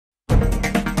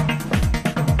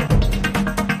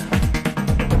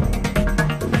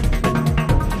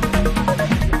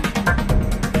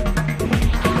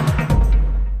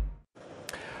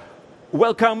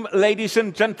Welcome, ladies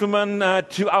and gentlemen,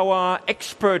 to our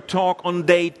expert talk on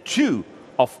day 2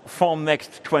 of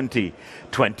Formnext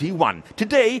 2021.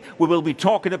 Today, we will be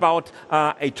talking about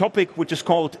a topic which is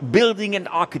called building and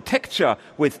architecture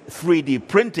with 3D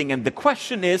printing. And the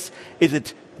question is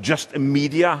it just a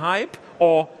media hype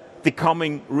or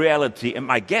becoming reality? And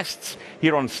my guests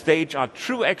here on stage are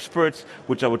true experts,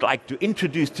 which I would like to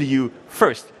introduce to you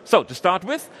first. So, to start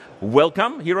with,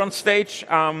 welcome here on stage,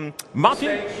 Martin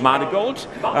Manegold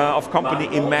of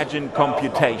company Imagine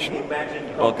Computation.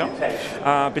 Welcome.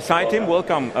 Beside him,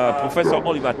 welcome Professor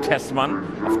Oliver Tessmann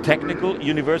of Technical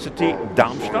University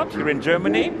Darmstadt here in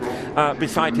Germany.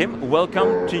 Beside him,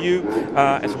 welcome to you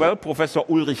as well, Professor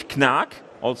Ulrich Knaack,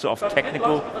 also of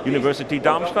Technical University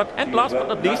Darmstadt. And last but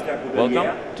not least,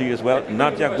 welcome to you as well,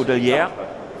 Nadja Gaudilliere,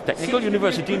 Technical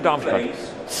University in Darmstadt.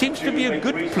 Seems to be a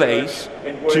good place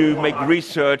to make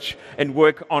research and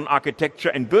work on architecture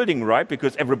and building, right?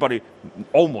 Because everybody,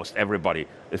 almost everybody,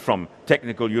 is from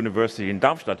Technical University in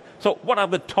Darmstadt. So what are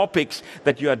the topics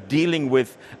that you are dealing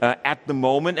with at the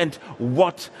moment, and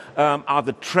what are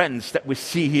the trends that we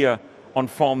see here on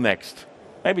Formnext?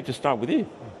 Maybe to start with you.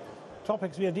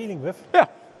 Topics we are dealing with? Yeah.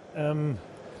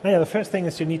 The first thing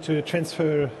is you need to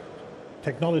transfer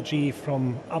technology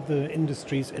from other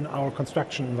industries in our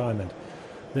construction environment.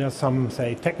 There are some,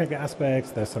 say, technical aspects,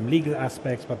 there's some legal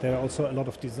aspects, but there are also a lot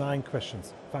of design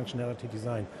questions, functionality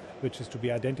design, which is to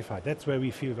be identified. That's where we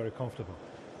feel very comfortable.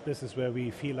 This is where we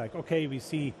feel like, okay, we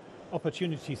see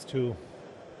opportunities to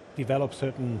develop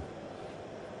certain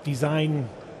design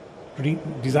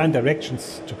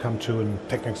directions to come to a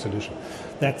technical solution.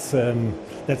 That's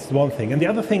one thing. And the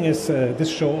other thing is this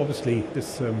show, obviously,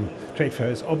 this trade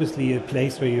fair is obviously a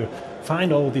place where you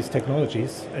find all these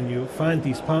technologies and you find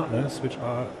these partners, which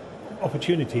are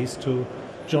opportunities to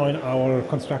join our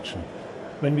construction.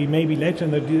 When we maybe later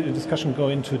in the discussion go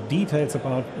into details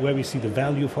about where we see the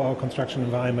value for our construction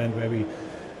environment, where we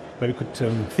could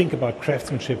think about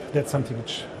craftsmanship, that's something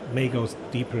which may go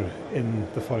deeper in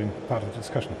the following part of the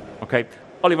discussion. Okay,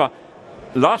 Oliver,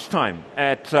 last time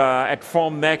at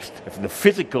Formnext, the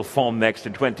physical Formnext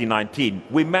in 2019,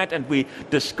 we met and we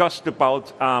discussed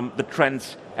about the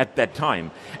trends at that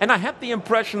time. And I had the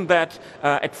impression that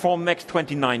at Formnext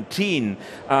 2019,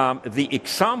 the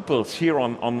examples here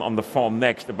on the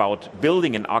Formnext about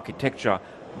building and architecture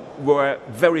were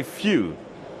very few.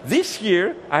 This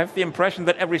year, I have the impression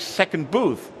that every second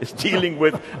booth is dealing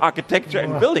with architecture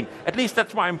and building. At least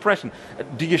that's my impression.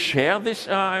 Do you share this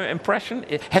impression?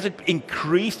 Has it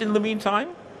increased in the meantime?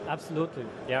 Absolutely,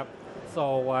 yeah.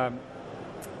 So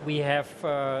we have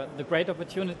the great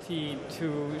opportunity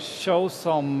to show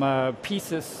some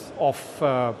pieces of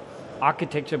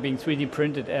architecture being 3D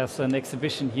printed as an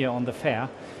exhibition here on the fair.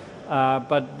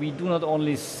 But we do not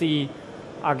only see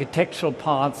architectural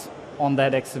parts on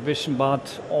that exhibition,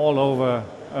 but all over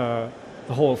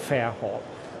the whole fair hall.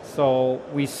 So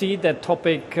we see that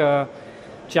topic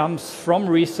jumps from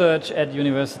research at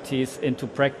universities into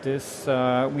practice.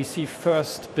 We see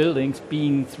first buildings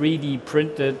being 3D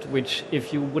printed, which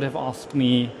if you would have asked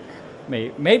me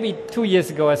maybe 2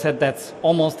 years ago, I said that's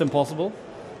almost impossible.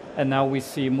 And now we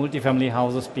see multifamily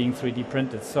houses being 3D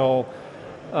printed. So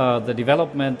the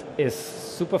development is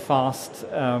super fast,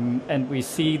 and we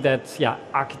see that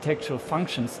architectural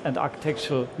functions and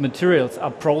architectural materials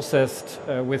are processed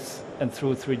with and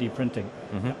through 3D printing.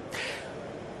 Mm-hmm. Yeah.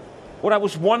 What I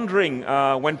was wondering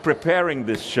when preparing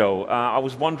this show, I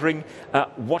was wondering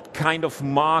what kind of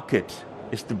market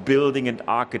is the building and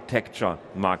architecture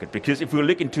market? Because if we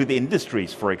look into the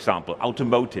industries, for example,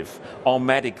 automotive or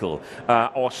medical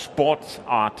or sports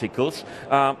articles,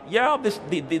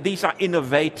 these are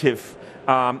innovative,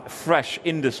 fresh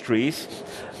industries.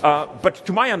 But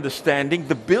to my understanding,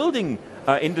 the building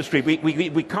industry,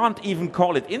 we can't even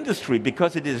call it industry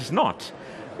because it is not.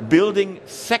 Building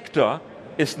sector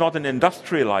is not an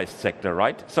industrialized sector,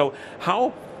 right? So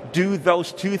how do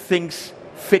those two things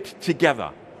fit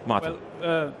together, Martin?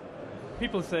 Well,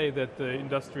 people say that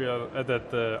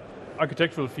the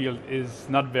architectural field is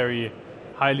not very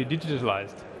highly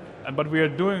digitalized, but we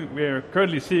are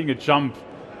currently seeing a jump.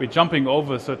 We're jumping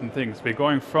over certain things. We're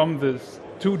going from this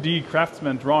 2D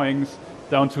craftsman drawings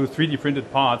down to 3D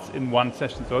printed parts in one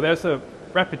session. So there's a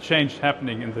rapid change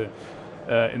happening in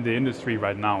the industry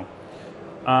right now.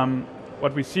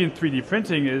 What we see in 3D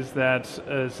printing is that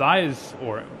size,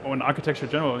 or in architecture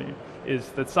generally, is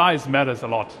that size matters a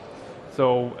lot.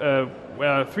 So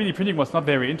where 3D printing was not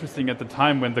very interesting at the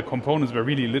time when the components were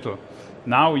really little,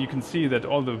 now you can see that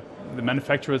all the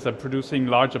manufacturers are producing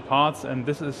larger parts, and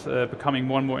this is becoming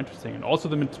more and more interesting. And also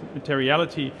the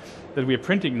materiality that we are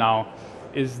printing now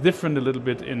is different a little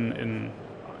bit in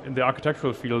in the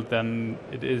architectural field than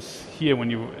it is here when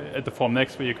you at the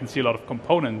Formnext, where you can see a lot of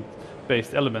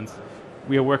component-based elements.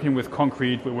 We are working with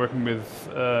concrete. We're working with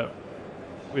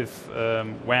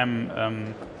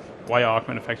WAM, wire arc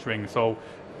manufacturing. So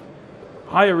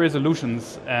higher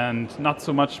resolutions and not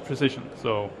so much precision.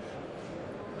 So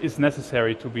it's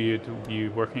necessary to be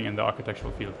working in the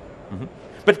architectural field. Mm-hmm.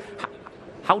 But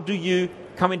how do you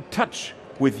come in touch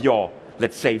with your,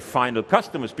 let's say, final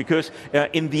customers? Because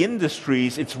in the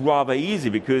industries it's rather easy,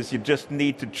 because you just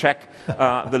need to check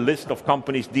the list of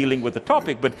companies dealing with the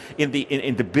topic. But in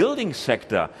the building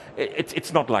sector,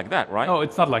 it's not like that, right? No,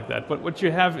 it's not like that. But what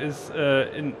you have is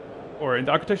in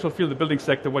the architectural field, the building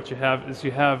sector, what you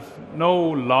have no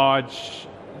large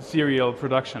serial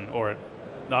production, or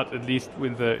not at least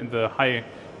in the high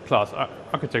class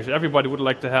architecture. Everybody would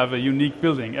like to have a unique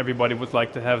building. Everybody would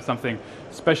like to have something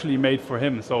specially made for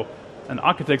him. So, and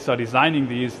architects are designing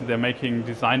these. They're making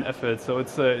design efforts. So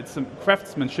it's a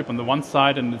craftsmanship on the one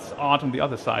side and it's art on the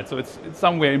other side. So it's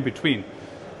somewhere in between.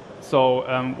 So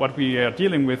what we are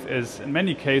dealing with is, in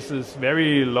many cases,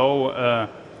 very low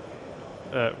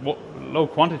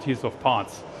quantities of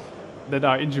parts that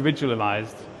are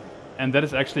individualized. And that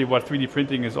is actually what 3D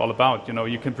printing is all about. You know,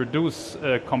 you can produce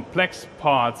complex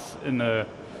parts in a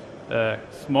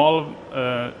small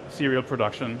serial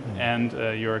production, and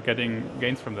you're getting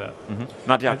gains from that.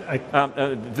 Mm-hmm.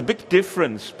 Nadja, the big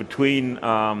difference between,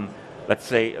 let's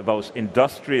say, those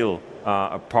industrial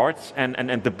parts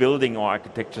and the building or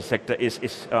architecture sector is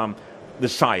the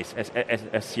size,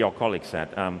 as your colleague said.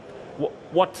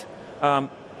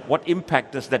 What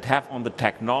impact does that have on the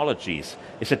technologies?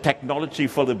 Is the technology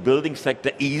for the building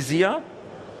sector easier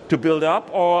to build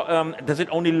up, or does it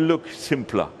only look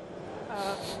simpler?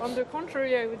 On the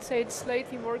contrary, I would say it's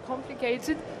slightly more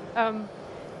complicated.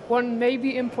 One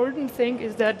maybe important thing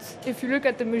is that if you look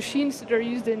at the machines that are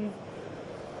used in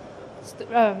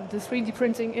the 3D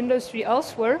printing industry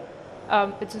elsewhere,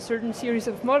 it's a certain series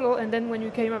of model, and then when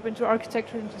you came up into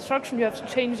architecture and construction, you have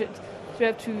to change it. You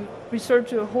have to resort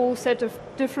to a whole set of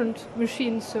different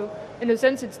machines. So in a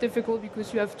sense it's difficult,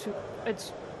 because you have to,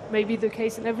 it's maybe the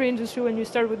case in every industry when you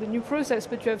start with a new process,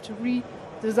 but you have to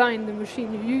redesign the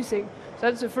machine you're using. So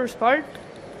that's the first part.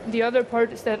 The other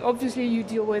part is that obviously you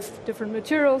deal with different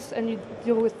materials and you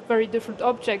deal with very different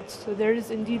objects. So there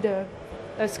is indeed a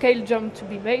scale jump to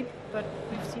be made, but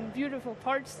we've seen beautiful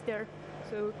parts there.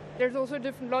 So there's also a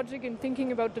different logic in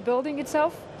thinking about the building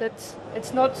itself, that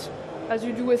it's not, as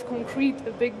you do with concrete,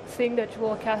 a big thing that you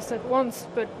will cast at once,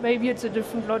 but maybe it's a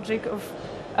different logic of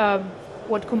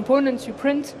what components you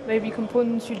print, maybe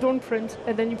components you don't print,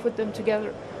 and then you put them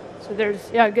together. So there's,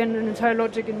 again, an entire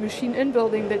logic in machine in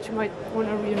building that you might want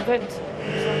to reinvent.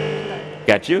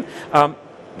 Get you.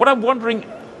 What I'm wondering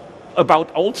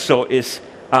about also is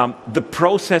the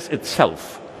process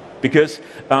itself. Because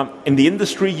in the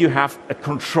industry you have a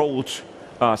controlled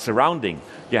surrounding.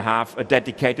 You have a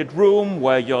dedicated room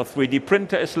where your 3D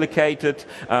printer is located.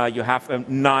 You have a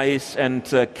nice and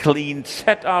clean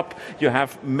setup. You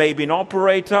have maybe an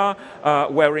operator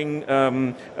wearing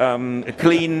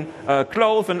clean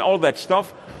clothes and all that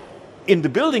stuff. In the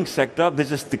building sector,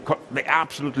 this is the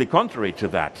absolutely contrary to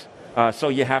that. So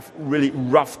you have really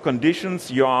rough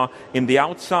conditions. You are in the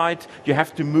outside. You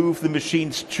have to move the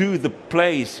machines to the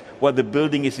place where the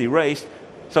building is erased.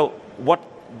 So what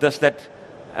does that,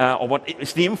 or what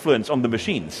is the influence on the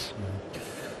machines?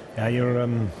 Yeah, you're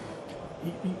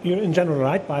in general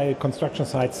right. By construction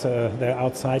sites, they're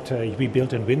outside. We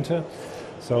build in winter.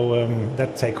 So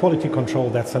that's a quality control.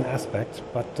 That's an aspect.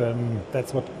 But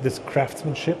that's what this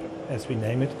craftsmanship, as we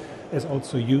name it, is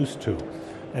also used to.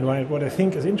 And what I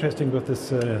think is interesting with this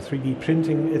 3D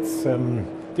printing, it's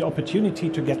the opportunity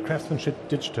to get craftsmanship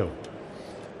digital.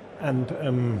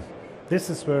 And this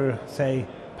is where, say,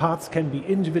 parts can be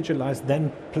individualized,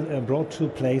 then brought to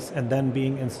place and then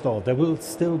being installed. There will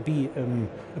still be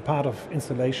a part of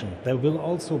installation. There will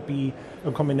also be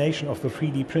a combination of the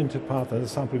 3D printed part, as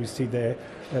example we see there,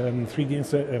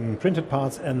 3D printed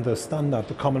parts and the standard,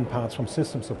 the common parts from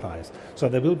system suppliers. So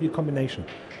there will be a combination.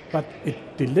 But it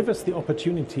delivers the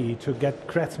opportunity to get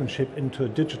craftsmanship into a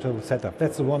digital setup.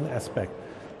 That's the one aspect,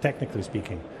 technically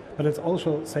speaking. But it's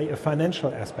also, say, a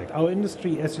financial aspect. Our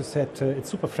industry, as you said, it's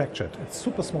super fractured. It's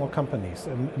super small companies.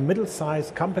 A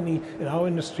middle-sized company in our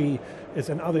industry is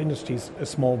in other industries a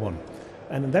small one.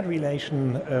 And in that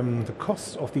relation, the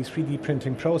costs of these 3D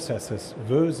printing processes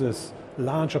versus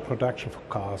larger production for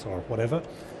cars or whatever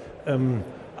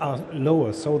are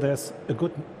lower. So there's a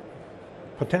good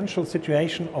potential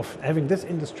situation of having this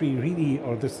industry really,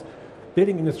 or this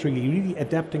building industry really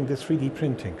adapting this 3D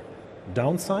printing.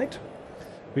 Downside,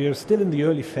 We are still in the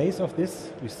early phase of this.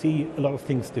 We see a lot of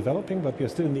things developing, but we are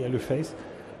still in the early phase.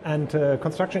 And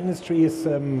construction industry is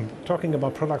talking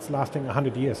about products lasting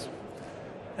 100 years.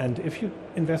 And if you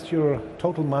invest your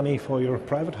total money for your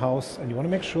private house and you want to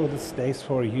make sure this stays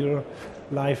for your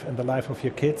life and the life of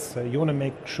your kids, you want to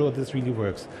make sure this really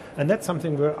works. And that's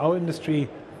something where our industry,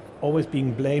 always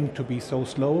being blamed to be so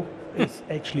slow, is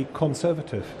actually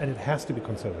conservative, and it has to be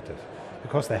conservative.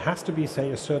 Because there has to be,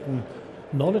 say, a certain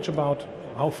knowledge about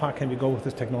how far can we go with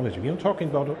this technology. We're not talking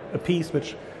about a piece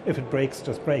which, if it breaks,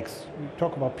 just breaks. We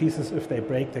talk about pieces, if they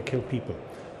break, they kill people.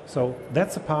 So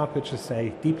that's a part which is,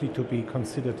 say, deeply to be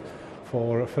considered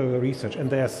for further research, and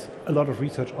there's a lot of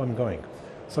research ongoing.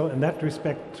 So in that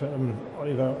respect,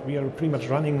 Oliver, we are pretty much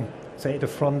running, say, at the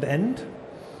front end,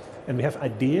 and we have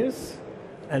ideas,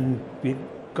 and we're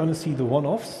going to see the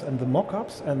one-offs and the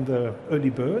mock-ups and the early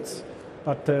birds,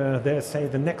 but there's, say,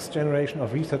 the next generation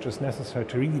of research is necessary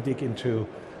to really dig into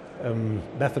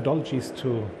methodologies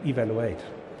to evaluate.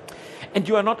 And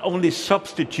you are not only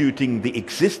substituting the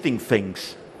existing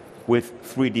things with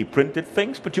 3D printed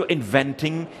things, but you're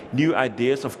inventing new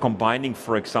ideas of combining,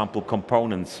 for example,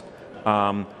 components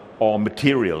or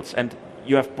materials. And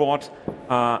you have brought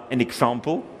an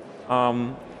example,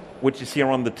 which is here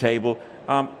on the table.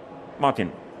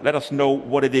 Martin, let us know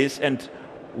what it is and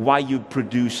why you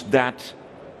produce that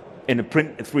in a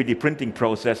 3D printing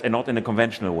process and not in a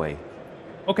conventional way.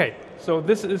 Okay, so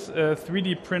this is a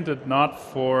 3D printed knot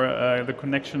for the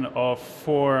connection of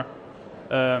 4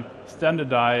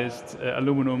 standardized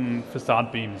aluminum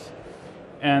facade beams.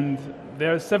 And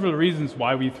there are several reasons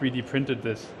why we 3D printed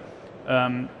this.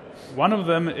 One of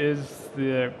them is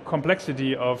the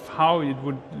complexity of how it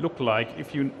would look like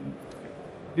if you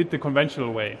did the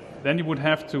conventional way. Then you would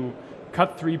have to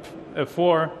cut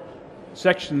 4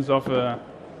 sections of a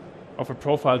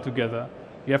profile together.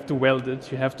 You have to weld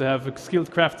it. You have to have a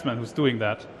skilled craftsman who's doing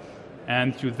that.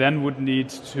 And you then would need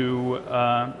to,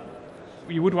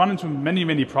 you would run into many,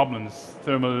 many problems.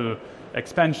 Thermal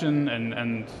expansion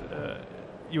and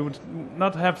you would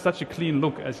not have such a clean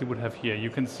look as you would have here. You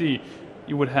can see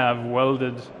you would have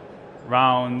welded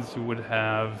rounds. You would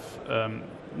have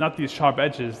not these sharp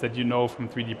edges that you know from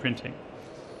 3D printing.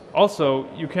 Also,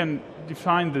 you can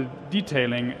define the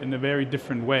detailing in a very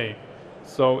different way.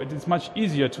 So it is much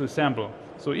easier to assemble.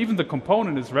 So even the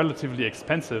component is relatively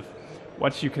expensive.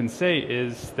 What you can say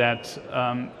is that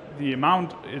the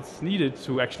amount it's needed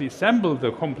to actually assemble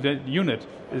the complete unit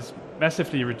is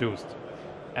massively reduced.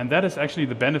 And that is actually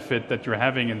the benefit that you're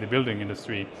having in the building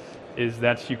industry, is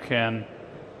that you can,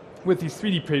 with these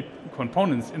 3D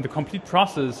components, in the complete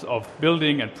process of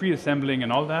building and pre-assembling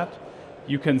and all that,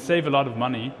 you can save a lot of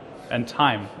money and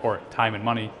time, or time and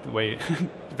money, the way,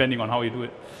 depending on how you do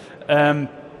it.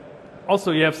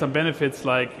 Also, you have some benefits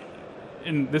like,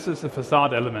 this is a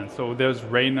facade element, so there's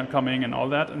rain coming and all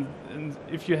that, and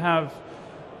if you have,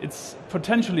 it's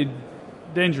potentially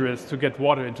dangerous to get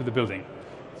water into the building.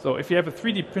 So if you have a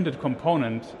 3D printed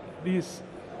component, this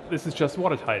is just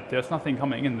watertight. There's nothing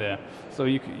coming in there. So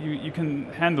you can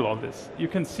handle all this. You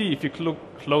can see, if you look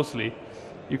closely,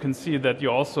 you can see that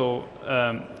you're also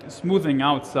smoothing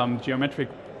out some geometric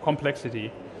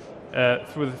complexity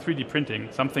through the 3D printing,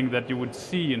 something that you would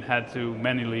see and had to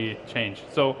manually change.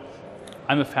 So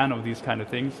I'm a fan of these kind of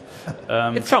things.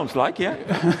 It sounds like, yeah.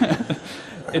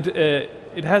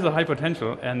 It has a high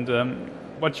potential, and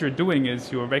what you're doing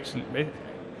is you're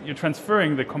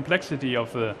transferring the complexity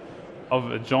of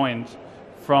a joint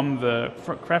from the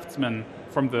craftsman,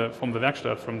 from the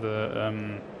Werkstatt,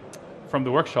 from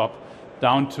the workshop,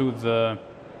 down to the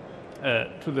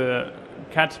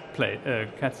CAD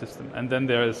system, and then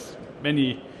there's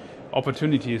many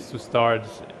opportunities to start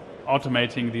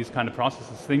automating these kind of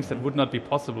processes, things that would not be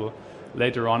possible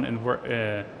later on in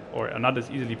or are not as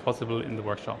easily possible in the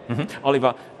workshop. Mm-hmm.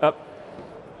 Oliver,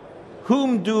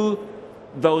 whom do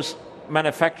those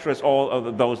manufacturers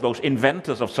or those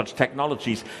inventors of such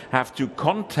technologies have to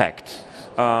contact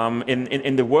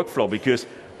in the workflow? Because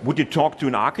would you talk to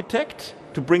an architect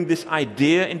to bring this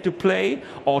idea into play,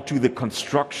 or to the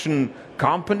construction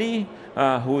company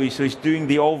who is doing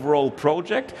the overall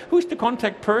project? Who is the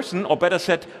contact person, or better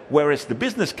said, where is the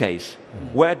business case?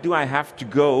 Where do I have to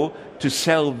go to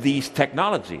sell these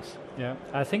technologies? Yeah,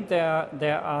 I think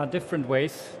there are different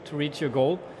ways to reach your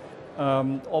goal.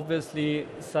 Obviously,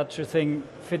 such a thing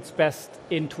fits best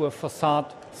into a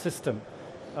facade system.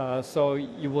 So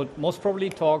you would most probably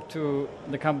talk to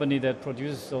the company that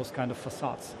produces those kind of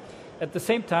facades. At the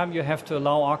same time, you have to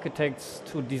allow architects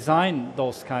to design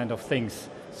those kind of things.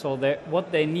 So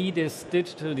what they need is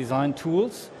digital design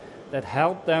tools that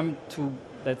help them to,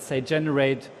 let's say,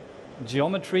 generate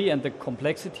geometry and the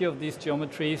complexity of these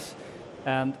geometries,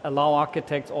 and allow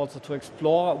architects also to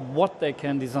explore what they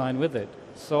can design with it.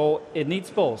 So it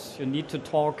needs both. You need to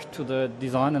talk to the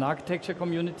design and architecture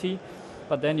community,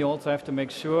 but then you also have to make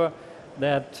sure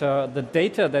that the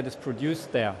data that is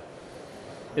produced there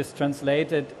is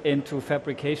translated into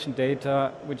fabrication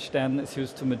data, which then is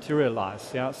used to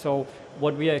materialize. Yeah? So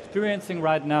what we are experiencing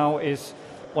right now is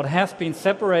what has been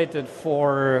separated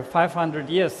for 500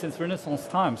 years since Renaissance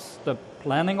times, the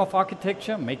planning of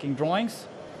architecture, making drawings,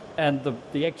 and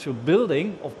the actual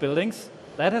building of buildings,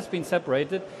 that has been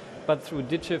separated, but through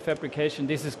digital fabrication,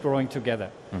 this is growing together.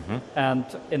 Mm-hmm. And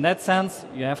in that sense,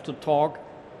 you have to talk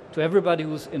to everybody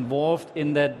who's involved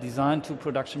in that design to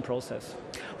production process.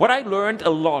 What I learned a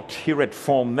lot here at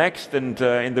Formnext and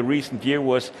in the recent year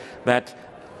was that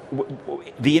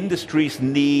the industries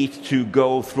need to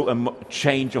go through a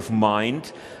change of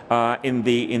mind in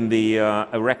the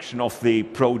erection of the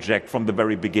project from the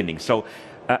very beginning. So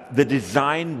the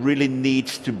design really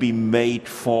needs to be made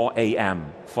for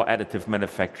AM, for additive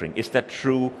manufacturing. Is that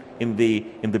true in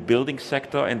the building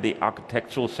sector and the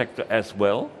architectural sector as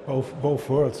well? Both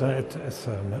worlds. As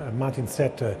Martin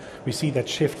said, we see that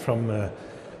shift from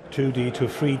 2D to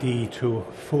 3D to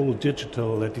full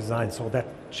digital design. So that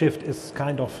shift is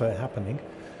kind of happening.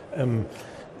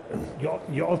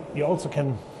 You also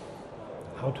can,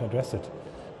 how to address it?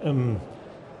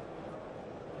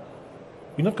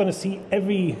 We're not going to see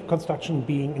every construction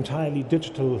being entirely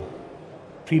digital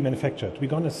pre-manufactured. We're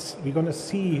going to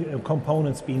see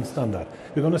components being standard.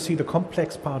 We're going to see the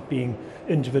complex part being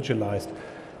individualized.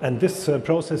 And this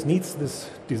process needs this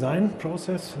design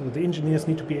process. The engineers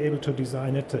need to be able to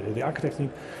design it, the architects need,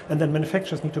 and then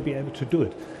manufacturers need to be able to do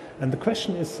it. And the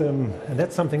question is, and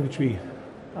that's something which we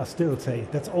are still say,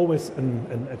 that's always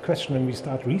a question when we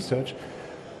start research,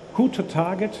 who to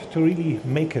target to really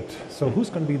make it. So who's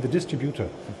going to be the distributor?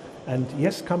 And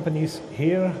yes, companies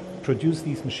here produce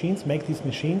these machines, make these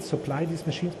machines, supply these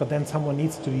machines, but then someone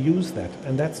needs to use that.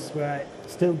 And that's where I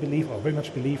still believe, or very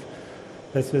much believe,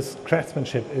 that this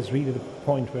craftsmanship is really the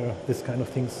point where this kind of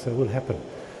things will happen.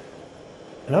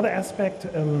 Another aspect,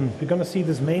 we're going to see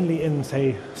this mainly in,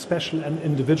 say, special and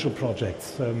individual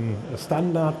projects,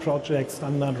 standard projects,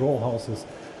 standard row houses.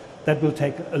 That will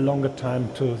take a longer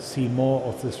time to see more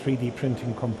of the 3D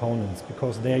printing components,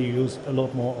 because there you use a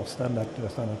lot more of standard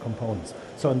components.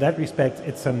 So in that respect,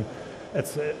 it's in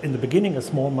the beginning a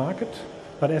small market,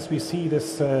 but as we see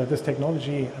this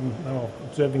technology, I'm now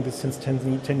observing this since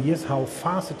 10 years, how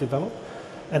fast it developed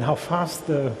and how fast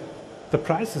the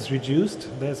price is reduced.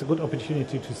 There's a good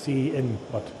opportunity to see in,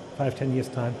 5-10 years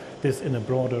time, this in a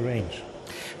broader range.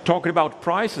 Talking about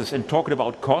prices and talking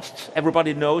about costs,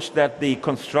 everybody knows that the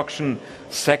construction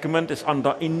segment is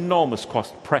under enormous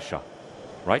cost pressure,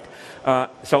 right?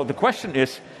 So the question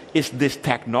is this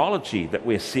technology that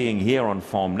we're seeing here on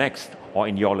Formnext or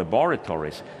in your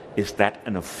laboratories, is that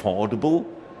an affordable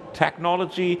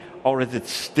technology, or is it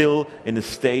still in a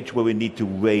stage where we need to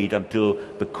wait until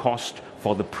the cost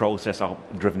for the process are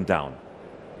driven down?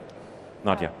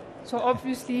 Nadja. So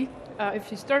obviously,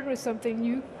 if you start with something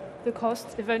new, the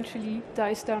cost eventually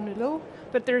dies down a little.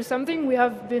 But there's something we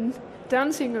have been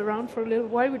dancing around for a little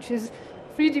while, which is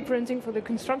 3D printing for the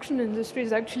construction industry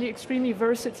is actually extremely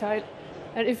versatile.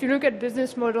 And if you look at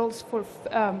business models for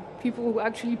people who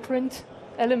actually print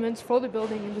elements for the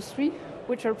building industry,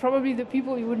 which are probably the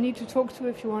people you would need to talk to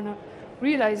if you want to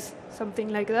realize something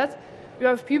like that, you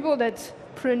have people that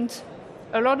print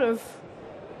a lot of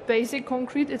basic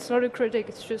concrete. It's not a critic,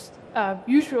 it's just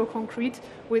usual concrete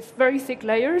with very thick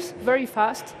layers, very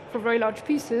fast for very large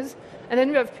pieces. And then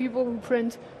we have people who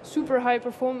print super high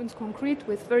performance concrete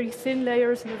with very thin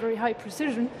layers and a very high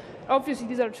precision. Obviously,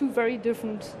 these are two very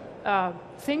different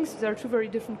things. These are two very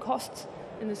different costs,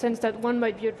 in the sense that one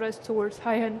might be addressed towards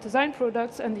high-end design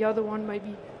products and the other one might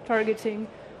be targeting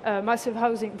massive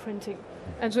housing printing.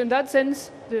 And so in that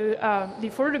sense, the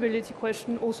affordability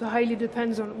question also highly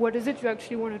depends on what is it you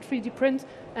actually want to 3D print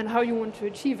and how you want to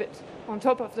achieve it, on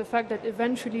top of the fact that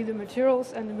eventually the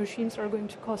materials and the machines are going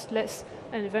to cost less,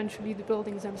 and eventually the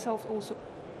buildings themselves also.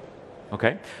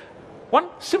 Okay. One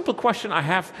simple question I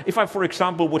have, if I, for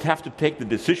example, would have to take the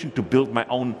decision to build my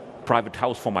own private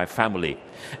house for my family,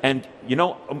 and, you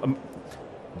know,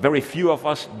 very few of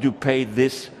us do pay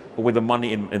this with the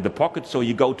money in the pocket. So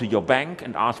you go to your bank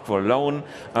and ask for a loan,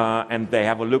 and they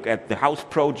have a look at the house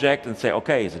project and say,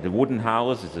 okay, is it a wooden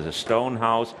house? Is it a stone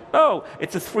house? Oh,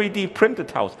 it's a 3D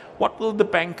printed house. What will the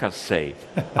bankers say?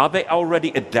 Are they already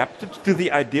adapted to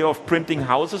the idea of printing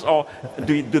houses, or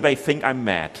do they think I'm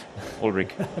mad,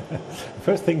 Ulrich?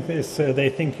 First thing is they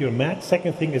think you're mad.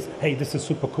 Second thing is, hey, this is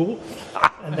super cool.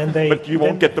 And then they, but you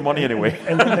won't get the money anyway.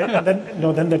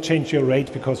 Then they change your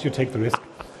rate because you take the risk.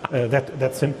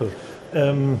 That's simple.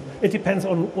 It depends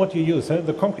on what you use.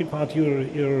 The concrete part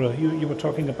you were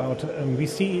talking about, we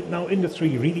see now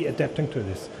industry really adapting to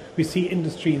this. We see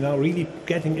industry now really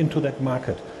getting into that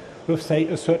market with, say,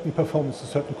 a certain performance, a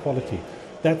certain quality.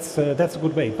 That's a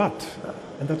good way. But,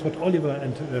 and that's what Oliver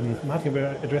and Martin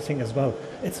were addressing as well,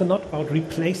 it's not about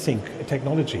replacing a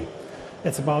technology.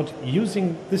 It's about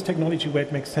using this technology where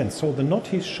it makes sense. So the knot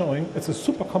he's showing, it's a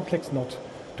super complex knot.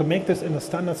 To make this in a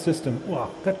standard system,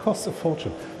 wow, that costs a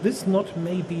fortune. This knot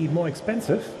may be more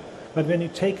expensive, but when you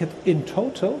take it in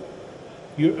total,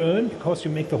 you earn because you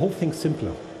make the whole thing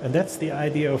simpler. And that's the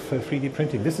idea of 3D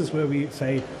printing. This is where we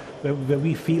say, where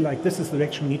we feel like this is the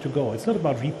direction we need to go. It's not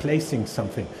about replacing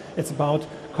something. It's about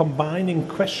combining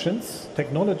questions,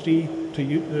 technology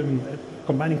to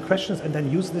combining questions, and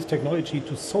then use this technology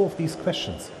to solve these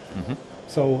questions. Mm-hmm.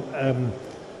 So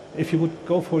if you would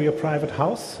go for your private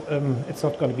house, it's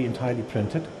not going to be entirely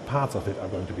printed. Parts of it are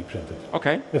going to be printed.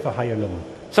 Okay. With a higher loan.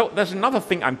 So there's another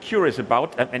thing I'm curious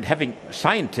about, and having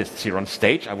scientists here on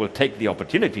stage, I will take the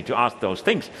opportunity to ask those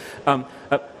things. How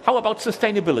about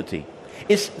sustainability?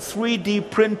 Is 3D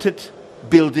printed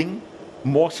building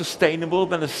more sustainable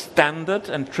than a standard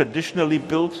and traditionally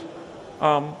built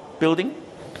building?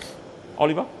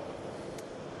 Oliver?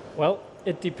 Well,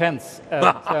 it depends. And,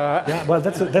 yeah, well,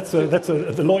 that's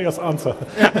the lawyer's answer.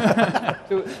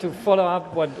 to follow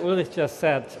up what Ulrich just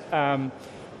said,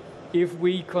 if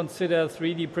we consider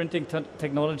 3D printing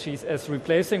technologies as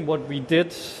replacing what we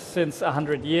did since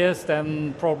 100 years,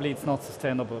 then probably it's not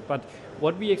sustainable. But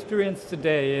what we experience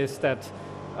today is that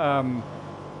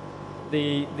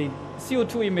the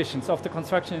CO2 emissions of the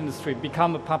construction industry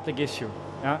become a public issue.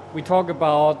 Yeah? We talk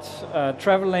about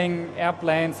traveling,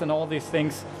 airplanes, and all these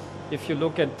things. If you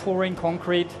look at pouring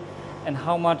concrete and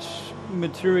how much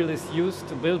material is used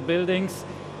to build buildings,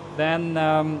 then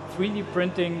 3D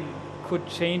printing could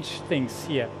change things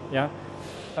here. Yeah?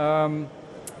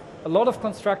 A lot of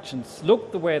constructions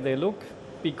look the way they look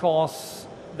because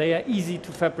they are easy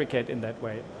to fabricate in that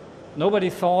way. Nobody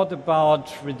thought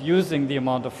about reducing the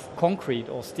amount of concrete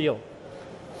or steel.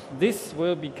 This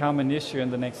will become an issue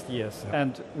in the next years. Yeah.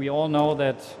 And we all know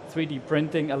that 3D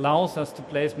printing allows us to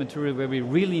place material where we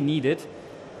really need it.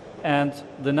 And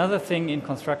another thing in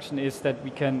construction is that we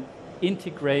can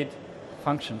integrate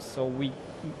functions. So we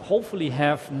hopefully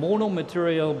have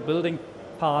mono-material building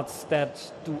parts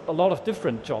that do a lot of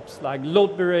different jobs, like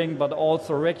load bearing, but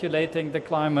also regulating the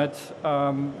climate,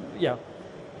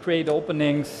 create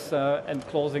openings and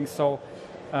closing. So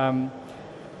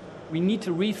we need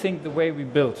to rethink the way we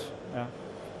build. Yeah.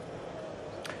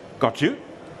 Got you?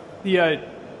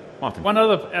 Martin. One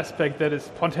other aspect that is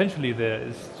potentially there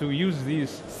is to use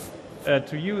these,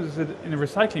 to use it in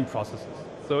recycling processes.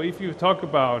 So if you talk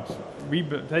about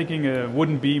taking a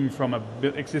wooden beam from an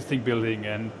existing building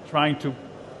and trying to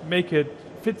make it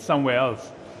fit somewhere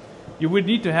else, you would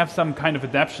need to have some kind of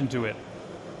adaptation to it.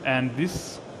 And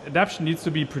this adaptation needs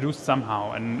to be produced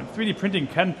somehow. And 3D printing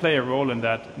can play a role in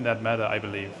that matter, I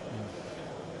believe.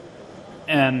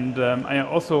 And I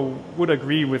also would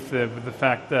agree with the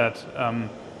fact that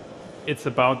it's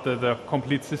about the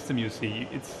complete system you see.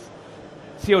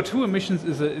 CO2 emissions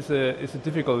is a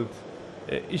difficult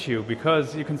issue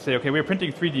because you can say, okay, we're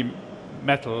printing 3D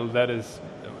metal that is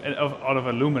out of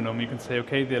aluminum. You can say,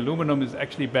 okay, the aluminum is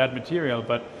actually bad material,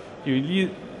 but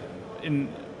in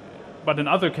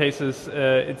other cases,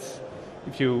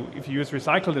 if you use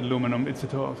recycled aluminum, it's a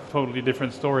totally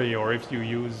different story. Or if you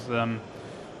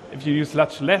use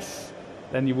much less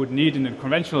than you would need in a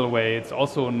conventional way, it's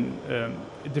also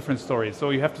a different story. So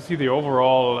you have to see the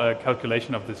overall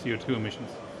calculation of the CO2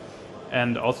 emissions.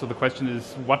 And also the question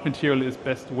is, what material is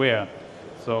best where?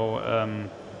 So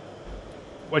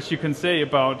what you can say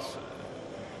about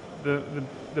the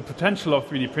potential of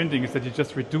 3D printing is that you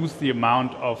just reduce the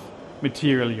amount of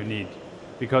material you need,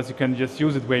 because you can just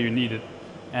use it where you need it.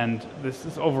 And this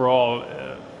is overall,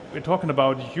 we're talking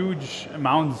about huge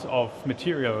amounts of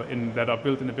material that are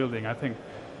built in a building. I think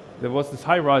there was this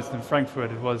high-rise in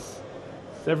Frankfurt. It was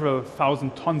several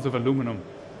thousand tons of aluminum.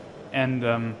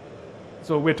 And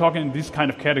so we're talking in this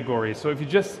kind of category. So if you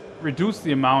just reduce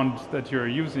the amount that you're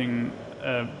using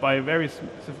by a very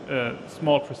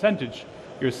small percentage,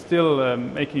 you're still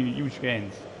making huge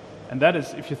gains. And that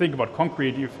is, if you think about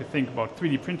concrete, if you think about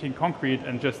 3D printing concrete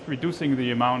and just reducing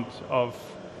the amount of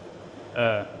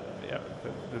the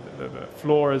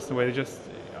floors, the way they just,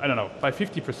 I don't know, by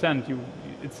 50%,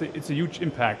 it's a huge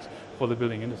impact for the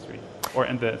building industry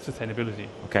and the sustainability.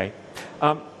 Okay.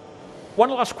 One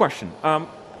last question.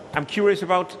 I'm curious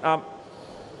about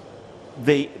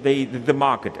the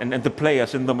market and the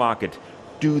players in the market.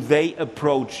 Do they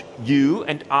approach you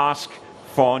and ask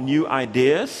for new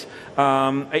ideas?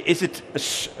 Is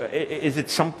it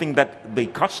something that the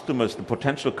customers, the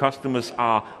potential customers,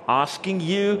 are asking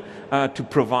you to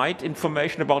provide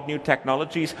information about new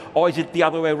technologies, or is it the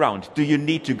other way around? Do you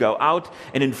need to go out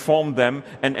and inform them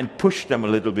and push them a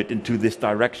little bit into this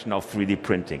direction of 3D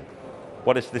printing?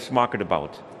 What is this market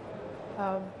about?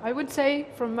 I would say,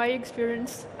 from my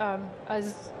experience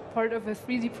as part of a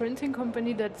 3D printing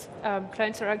company, that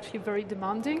clients are actually very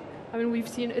demanding. I mean, we've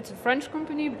seen, it's a French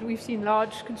company, but we've seen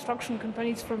large construction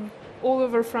companies from all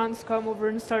over France come over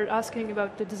and start asking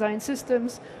about the design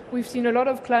systems. We've seen a lot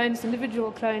of clients,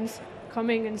 individual clients,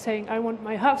 coming and saying, I want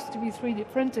my house to be 3D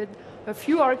printed. A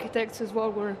few architects as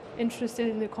well were interested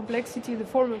in the complexity, the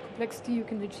form of complexity you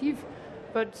can achieve.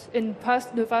 But in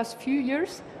the past few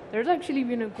years, there's actually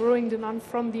been a growing demand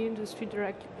from the industry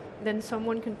directly. Then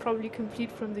someone can probably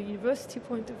complete from the university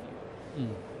point of view.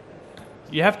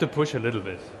 You have to push a little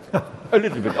bit. A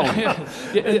little bit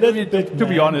only. To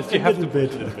be honest, you have to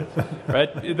push a little bit.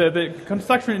 Right? The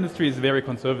construction industry is very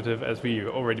conservative, as we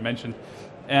already mentioned.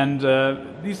 And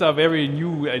these are very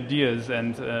new ideas.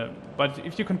 But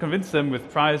if you can convince them with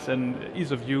price and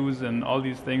ease of use and all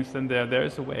these things, then there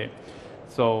is a way.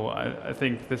 So I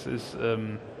think this is,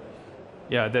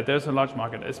 that there's a large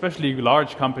market, especially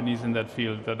large companies in that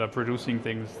field that are producing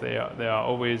things. They are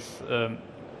always,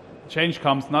 change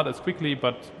comes not as quickly,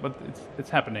 but it's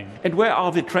happening. And where are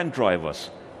the trend drivers?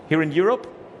 Here in Europe,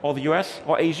 or the US,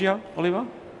 or Asia, Oliver?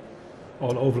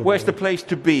 All over. Where's the place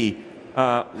to be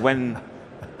when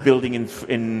building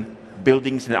in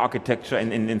buildings and architecture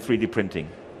and in 3D printing?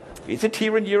 Is it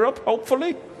here in Europe,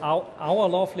 hopefully? Our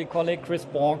lovely colleague Chris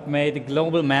Borg made a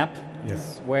global map,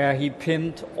 Yes, where he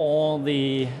pinned all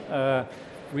the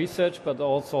research but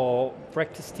also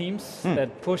practice teams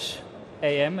that push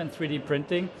AM and 3D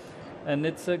printing. And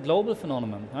it's a global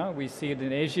phenomenon. We see it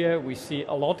in Asia, we see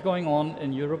a lot going on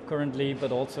in Europe currently,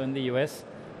 but also in the US.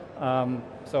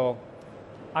 So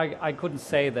I couldn't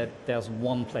say that there's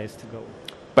one place to go.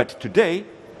 But today,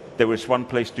 there is one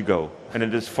place to go, and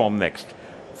it is Formnext.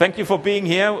 Thank you for being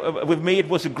here with me. It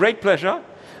was a great pleasure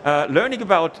learning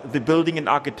about the building and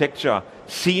architecture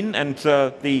scene and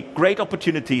the great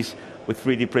opportunities with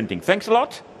 3D printing. Thanks a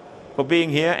lot for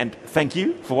being here, and thank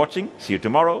you for watching. See you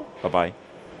tomorrow. Bye-bye.